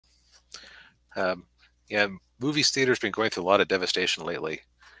Um, yeah, movie theater's been going through a lot of devastation lately.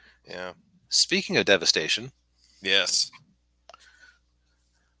 Yeah. Speaking of devastation, Yes.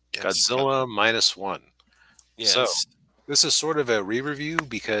 Yes. Godzilla Minus One. So, Yes. this is sort of a re-review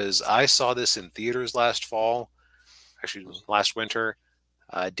because I saw this in theaters last fall, actually last winter.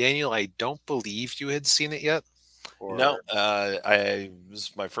 Daniel, I don't believe you had seen it yet, No, or I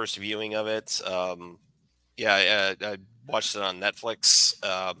was my first viewing of it. Yeah, I watched it on Netflix.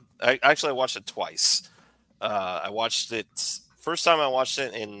 I watched it twice. I watched it first time I watched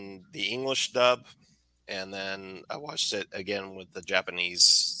it in the English dub, and then I watched it again with the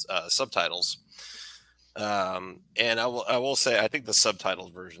Japanese subtitles. And I will say I think the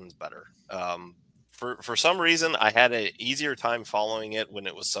subtitled version is better. For some reason, I had an easier time following it when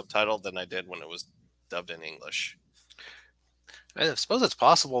it was subtitled than I did when it was dubbed in English. I suppose it's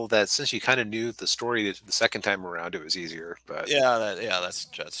possible that since you kind of knew the story the second time around, it was easier. But Yeah,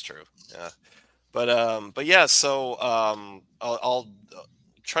 that's true. Yeah, but yeah. So I'll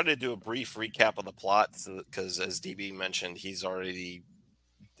try to do a brief recap of the plot because, as DB mentioned, he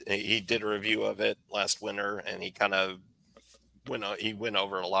did a review of it last winter, and he kind of went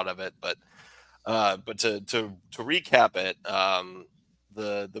over a lot of it. But to recap it,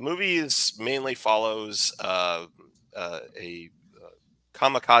 the movie is mainly follows a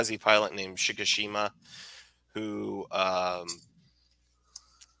kamikaze pilot named Shikishima who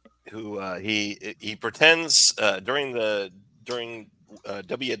he pretends during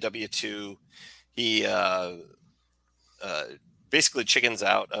WW2 he uh, basically chickens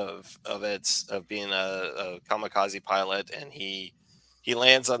out of being a kamikaze pilot, and he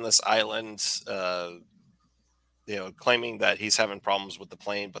lands on this island, claiming that he's having problems with the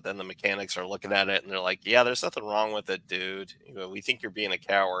plane, but then the mechanics are looking at it and they're like, "Yeah, there's nothing wrong with it, dude. We think you're being a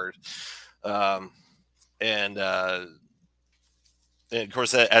coward." Um, and and of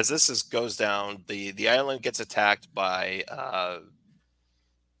course, as goes down, the island gets attacked by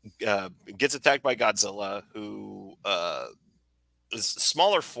Godzilla, who is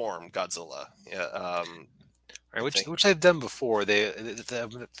smaller form Godzilla. Yeah, right, I which think. which they've done before.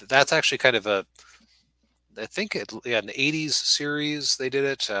 That's actually kind of a I think in the '80s series they did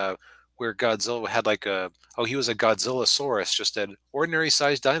it where Godzilla had like he was a Godzillasaurus, just an ordinary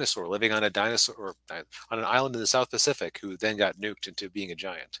sized dinosaur living on a dinosaur or on an island in the South Pacific, who then got nuked into being a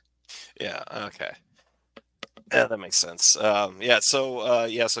giant. Yeah. Okay. Yeah, that makes sense. So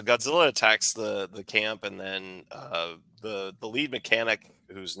Godzilla attacks the camp, and then the lead mechanic,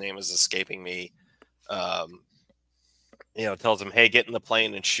 whose name is escaping me, um, tells him, "Hey, get in the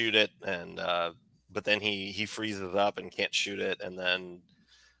plane and shoot it." And but then he freezes up and can't shoot it, and then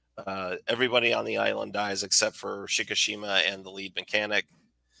everybody on the island dies except for Shikishima and the lead mechanic.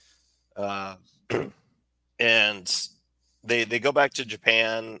 Uh, and they go back to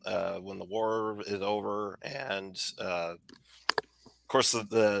Japan when the war is over, and of course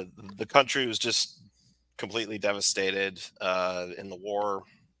the country was just completely devastated in the war,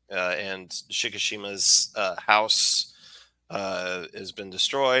 and Shikishima's house has been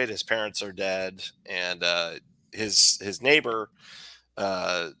destroyed. His parents are dead, and his neighbor,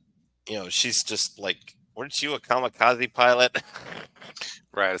 uh, she's just like, "Weren't you a kamikaze pilot?"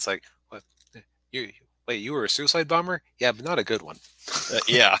 Right? It's like, what you wait, you were a suicide bomber? Yeah, but not a good one.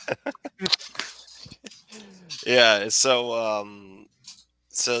 Yeah, yeah. So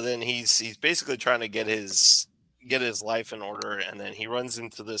then he's basically trying to get his life in order, and then he runs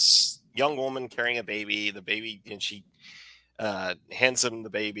into this young woman carrying a baby. The baby, and she hands him the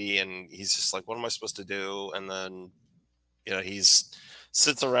baby, and he's just like, "What am I supposed to do?" And then he's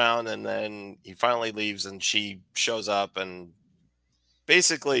sits around, and then he finally leaves, and she shows up and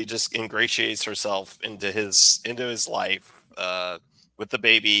basically just ingratiates herself into his life with the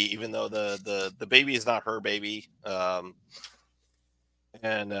baby, even though the baby is not her baby.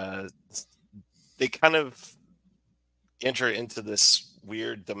 And they kind of enter into this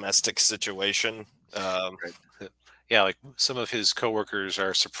weird domestic situation. Right. Yeah, like some of his coworkers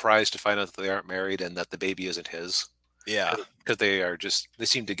are surprised to find out that they aren't married and that the baby isn't his Yeah, because they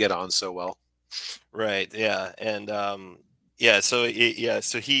seem to get on so well. right. Yeah, and yeah. So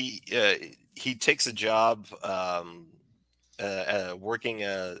he takes a job working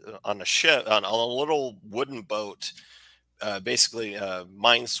on a ship on a little wooden boat, basically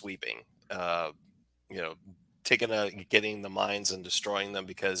mine sweeping. You know, getting the mines and destroying them,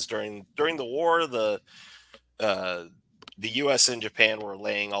 because during the war, uh, the U.S. and Japan were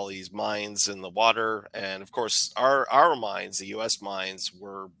laying all these mines in the water, and of course, our mines, the U.S. mines,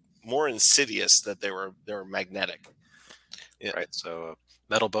 were more insidious, that they were magnetic. Yeah, Right. So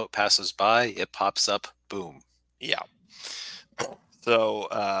metal boat passes by, it pops up, boom. yeah. So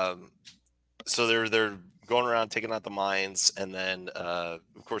so they're going around taking out the mines, and then of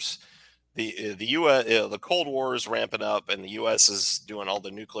course the U.S. The Cold War is ramping up, and the U.S. is doing all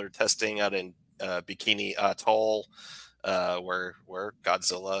the nuclear testing out in Bikini Atoll, where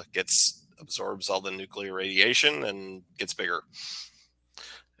Godzilla absorbs all the nuclear radiation and gets bigger.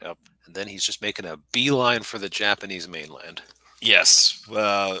 Yep. And then he's just making a beeline for the Japanese mainland. Yes.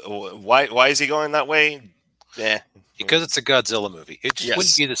 Why is he going that way? Because it's a Godzilla movie. It just wouldn't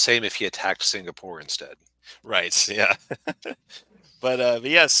Yes. be the same if he attacked Singapore instead. Right. Yeah. But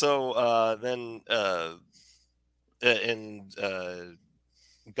yeah. So then in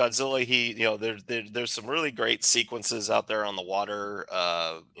Godzilla, there's some really great sequences out there on the water.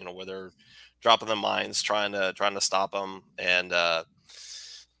 Where they're dropping the mines, trying to stop them, and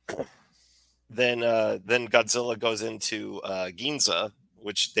then Godzilla goes into Ginza,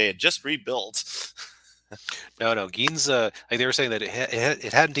 which they had just rebuilt. No, Ginza, like they were saying that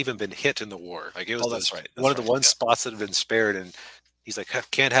it hadn't even been hit in the war. Like it was that's right. One of the one spots that had been spared, and he's like,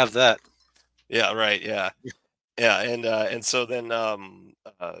 can't have that. Yeah, right. Yeah, yeah, and so then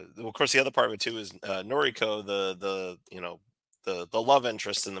of course the other part of it too is Noriko, the love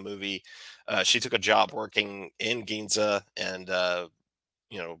interest in the movie. She took a job working in Ginza, and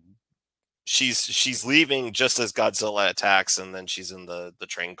she's leaving just as Godzilla attacks, and then she's in the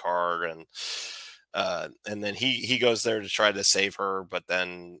train car, and then he goes there to try to save her, but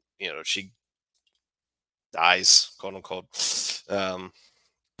then she dies, quote unquote,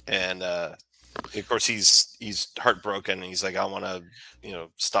 and of course he's heartbroken, and he's like, I want to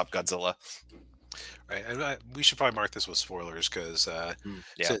stop Godzilla. Right, and we should probably mark this with spoilers because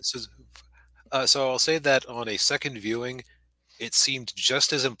yeah. So I'll say that on a second viewing, it seemed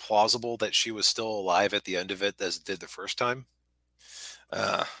just as implausible that she was still alive at the end of it as it did the first time.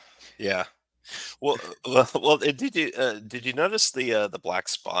 Yeah. Well, did you notice the black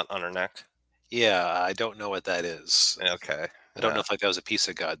spot on her neck? Yeah, I don't know what that is. Okay. I don't know if like that was a piece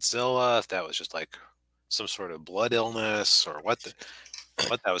of Godzilla, if that was just like some sort of blood illness, or what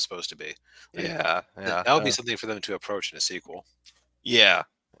that was supposed to be. Yeah, that would be something for them to approach in a sequel. Yeah,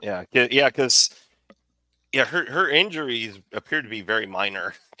 because her injuries appear to be very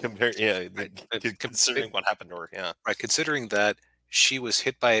minor compared, considering what happened to her. Yeah, right. Considering that she was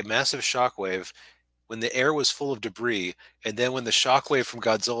hit by a massive shockwave when the air was full of debris, and then when the shockwave from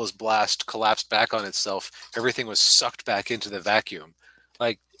Godzilla's blast collapsed back on itself, everything was sucked back into the vacuum.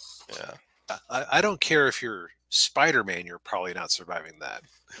 Like, yeah, I don't care if you're Spider-Man, you're probably not surviving that.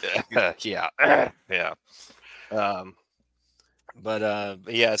 Yeah, yeah. But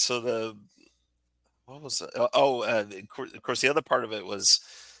yeah. So what was it? Of course, the other part of it was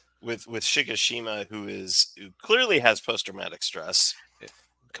with Shikishima, who clearly has post-traumatic stress.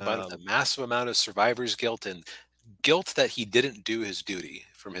 Combined with a massive amount of survivor's guilt and guilt that he didn't do his duty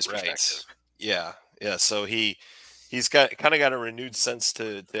from his perspective. Yeah. So he's got a renewed sense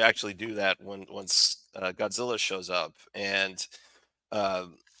to actually do that once Godzilla shows up. And I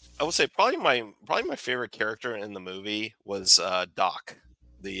will say probably my favorite character in the movie was Doc,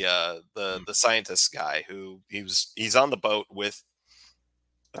 the scientist guy who he's on the boat with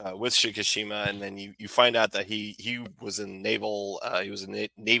Shikishima, and then you find out that he was in naval, he was a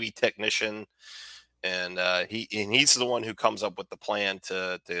Navy technician, and he's the one who comes up with the plan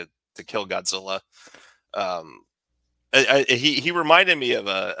to kill Godzilla. He reminded me of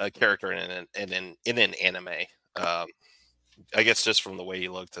a character in an anime. I guess just from the way he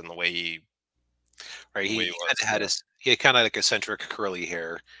looked and the way he he had kind of like eccentric curly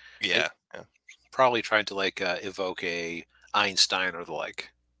hair. Yeah. Probably trying to like evoke a Einstein or the like.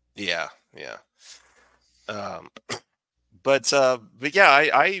 Yeah. But yeah,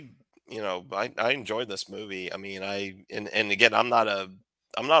 I enjoyed this movie. I mean, and again, I'm not a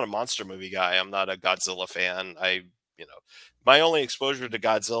monster movie guy. I'm not a Godzilla fan. My only exposure to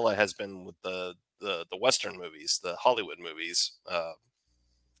Godzilla has been with the Western movies, the Hollywood movies.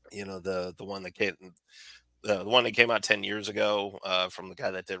 The one that came out 10 years ago from the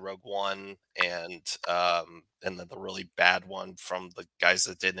guy that did Rogue One, and then the really bad one from the guys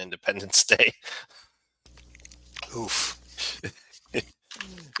that did Independence Day. Oof.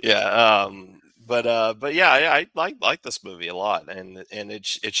 Yeah. But yeah, I like this movie a lot, and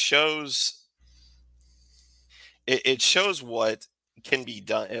it shows what can be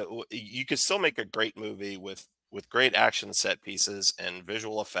done. You could still make a great movie with great action set pieces and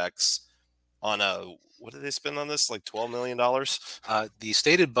visual effects on what did they spend on this? Like $12 million? The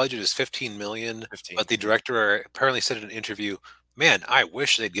stated budget is $15 million, but the director apparently said in an interview, "Man, I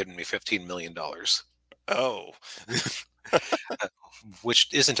wish they'd given me $15 million." Oh.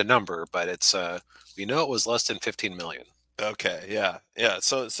 Which isn't a number, but it's we know it was less than 15 million. Okay, yeah, yeah.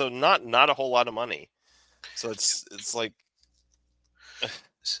 So not a whole lot of money. So it's like,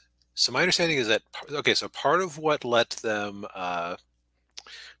 So my understanding is that okay, so part of what let them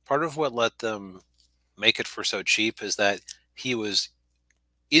make it for so cheap is that he was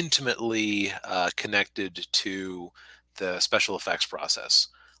intimately connected to the special effects process.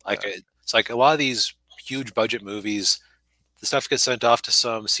 Like it's like a lot of these huge budget movies, the stuff gets sent off to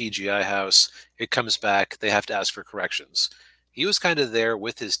some CGI house. It comes back. They have to ask for corrections. He was kind of there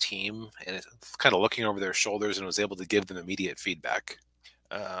with his team and kind of looking over their shoulders and was able to give them immediate feedback.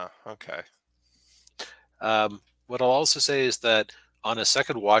 okay, What I'll also say is that on a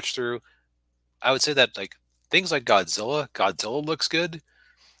second watch through, I would say that like things like Godzilla looks good.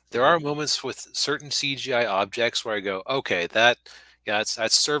 There hmm are moments with certain CGI objects where I go, okay, that yeah,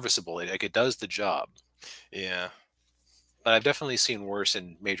 that's serviceable. Like it does the job. yeah. But I've definitely seen worse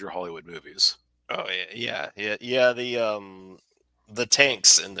in major Hollywood movies. Oh yeah, yeah, yeah, yeah. The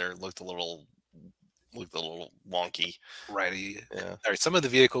tanks in there looked a little wonky. Right. Yeah, All right. Some of the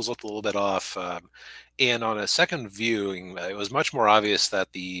vehicles looked a little bit off, and on a second viewing, it was much more obvious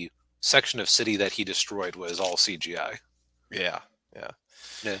that the section of city that he destroyed was all CGI. yeah,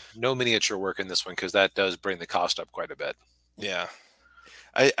 yeah, No miniature work in this one because that does bring the cost up quite a bit. yeah.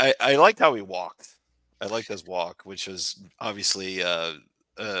 I liked how he walked. I liked his walk, which was obviously a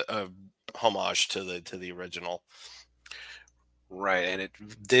homage to the original. Right, and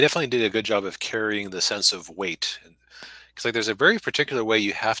they definitely did a good job of carrying the sense of weight. Because like there's a very particular way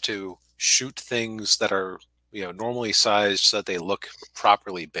you have to shoot things that are normally sized so that they look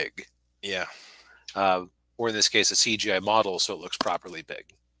properly big, Yeah, uh, or in this case a CGI model so it looks properly big.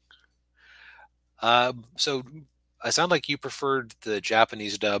 So I sound like you preferred the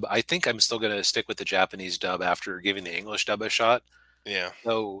Japanese dub. I think I'm still going to stick with the Japanese dub after giving the English dub a shot. yeah,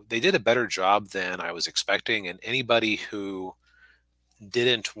 So they did a better job than I was expecting, and anybody who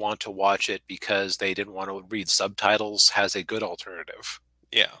didn't want to watch it because they didn't want to read subtitles has a good alternative.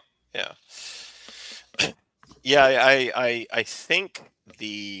 yeah, yeah. Yeah, I think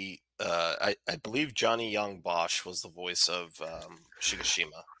I believe Johnny Young Bosch was the voice of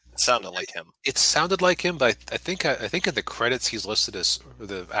Shigashima. It sounded like him. It sounded like him, but I think in the credits he's listed as or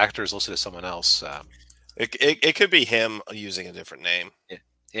the actor is listed as someone else. It could be him using a different name. Yeah,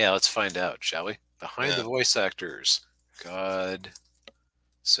 yeah, let's find out, shall we? Behind the Yeah. voice actors, Godzilla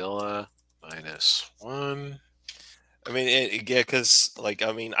minus one. I mean, yeah, because like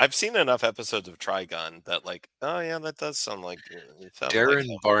I mean, I've seen enough episodes of Trigun that like, oh yeah, that does sound like it sounded like Darren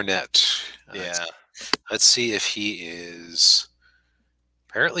him. Barnett. Yeah. Let's see if he is.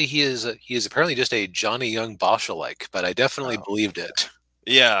 Apparently, he is apparently just a Johnny Young Bosch alike, but I definitely Oh. believed it.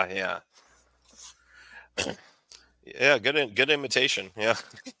 Yeah. Yeah. Yeah. Good imitation. Yeah.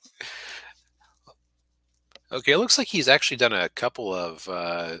 Okay, it looks like he's actually done a couple of.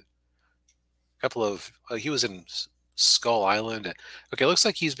 He was in Skull Island. Okay, it looks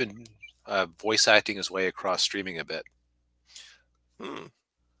like he's been voice acting his way across streaming a bit. Hmm.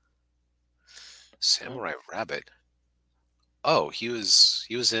 Samurai Rabbit. Oh, he was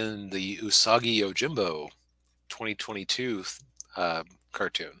in the Usagi Yojimbo 2022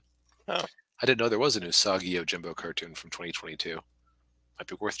 cartoon. Oh. I didn't know there was an Usagi Yojimbo cartoon from 2022. Might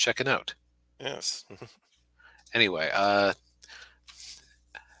be worth checking out. Yes. Anyway, yeah,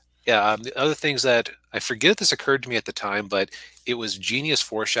 the other things that I forget this occurred to me at the time, but it was genius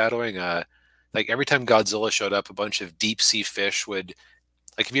foreshadowing. Like every time Godzilla showed up, a bunch of deep sea fish would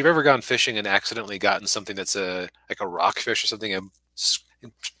like if you've ever gone fishing and accidentally gotten something that's a like a rockfish or something and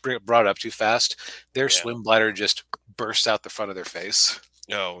brought it up too fast, their Yeah. swim bladder just bursts out the front of their face.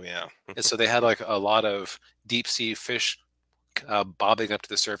 Oh yeah. And so they had like a lot of deep sea fish bobbing up to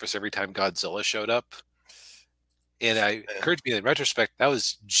the surface every time Godzilla showed up. And it Yeah. occurred to me in retrospect that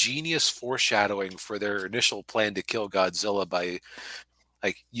was genius foreshadowing for their initial plan to kill Godzilla by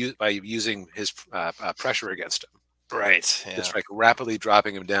by using his pressure against him, Right. Yeah. just like rapidly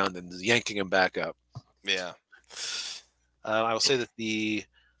dropping him down and yanking him back up. Yeah. I will say that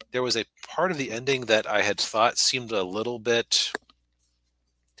there was a part of the ending that I had thought seemed a little bit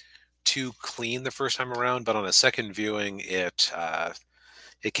too clean the first time around, but on a second viewing, it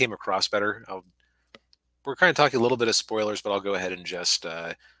came across better. We're kind of talking a little bit of spoilers, but I'll go ahead and just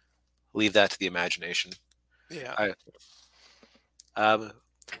leave that to the imagination. Yeah. I, um,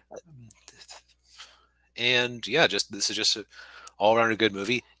 and yeah, just this is just all around a good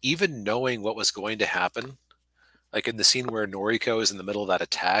movie. Even knowing what was going to happen, like in the scene where Noriko is in the middle of that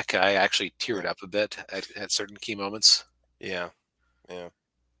attack, I actually teared up a bit at certain key moments. Yeah. Yeah.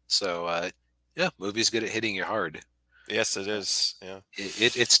 So yeah, movie's good at hitting you hard. Yes, it is. Yeah.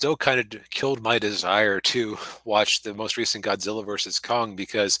 It still kind of killed my desire to watch the most recent Godzilla versus Kong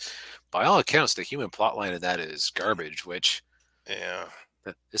because, by all accounts, the human plotline of that is garbage. Which Yeah.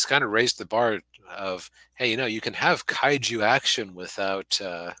 it's kind of raised the bar of, hey, you can have kaiju action wi-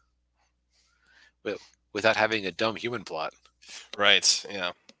 without having a dumb human plot. Right.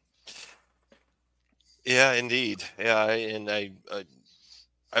 Yeah. Yeah. Indeed. Yeah.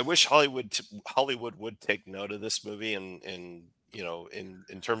 I wish Hollywood would take note of this movie, and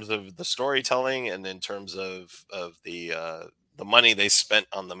in terms of the storytelling and in terms of the money they spent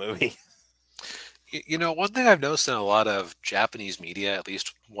on the movie. One thing I've noticed in a lot of Japanese media, at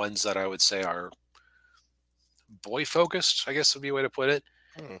least ones that I would say are boy focused, I guess would be a way to put it,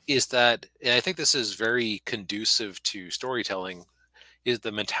 Hmm. is that, and I think this is very conducive to storytelling, is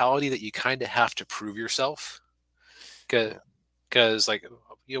the mentality that you kind of have to prove yourself. Yeah. Because, like,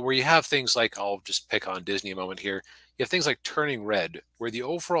 where you have things like, I'll just pick on Disney a moment here, you have things like Turning Red, where the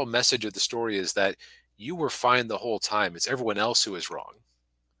overall message of the story is that you were fine the whole time. It's everyone else who is wrong,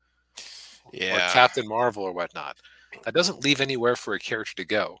 or Yeah. Captain Marvel or whatnot. That doesn't leave anywhere for a character to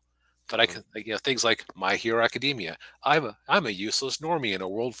go. But I Mhm. can, like, things like My Hero Academia. I'm a useless normie in a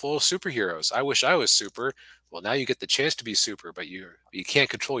world full of superheroes. I wish I was super. Well, now you get the chance to be super, but you can't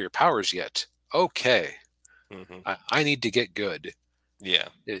control your powers yet. Okay, Mhm. I need to get good. Yeah.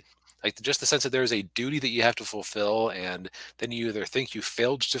 It, like, just the sense that there is a duty that you have to fulfill, and then you either think you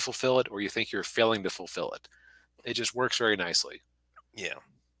failed to fulfill it or you think you're failing to fulfill it. It just works very nicely. Yeah.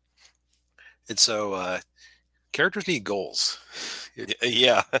 And so characters need goals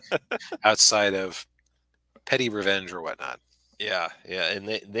Yeah. outside of petty revenge or whatnot. Yeah. Yeah. And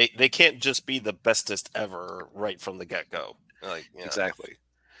they can't just be the bestest ever right from the get go. Like, yeah. Exactly.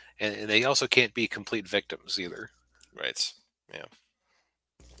 And they also can't be complete victims either. Right. Yeah.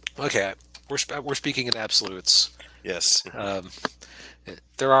 Okay, we're speaking in absolutes. Yes. Um,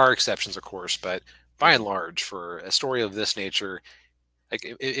 there are exceptions, of course, but by and Mhm. large, for a story of this nature, like,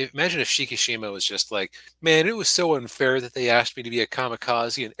 imagine if Shikishima was just like, man, it was so unfair that they asked me to be a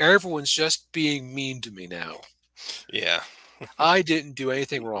kamikaze, and everyone's just being mean to me now. Yeah. I didn't do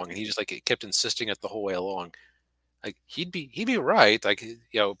anything wrong, and he just like kept insisting it the whole way along. Like, he'd be right. Like,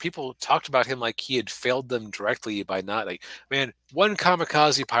 people talked about him like he had failed them directly by not, like, man, one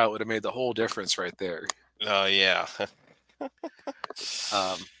kamikaze pilot would have made the whole difference right there. Oh yeah.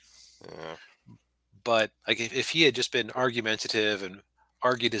 Um, Yeah. but like, if he had just been argumentative and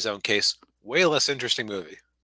argued his own case, way less interesting movie.